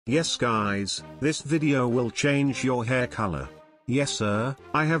Yes guys, this video will change your hair color. Yes sir,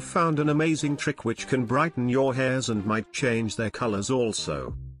 I have found an amazing trick which can brighten your hairs and might change their colors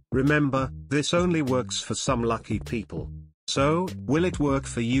also. Remember, this only works for some lucky people. So, will it work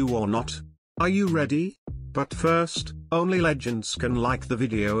for you or not? Are you ready? But first, only legends can like the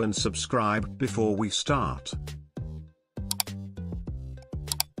video and subscribe before we start.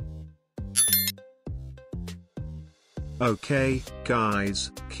 Okay,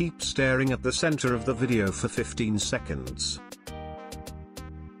 guys, keep staring at the center of the video for 15 seconds.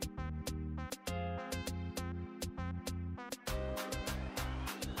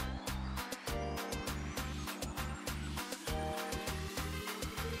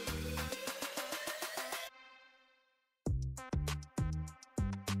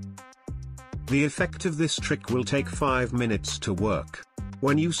 The effect of this trick will take 5 minutes to work.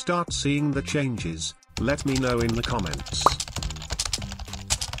 When you start seeing the changes, let me know in the comments.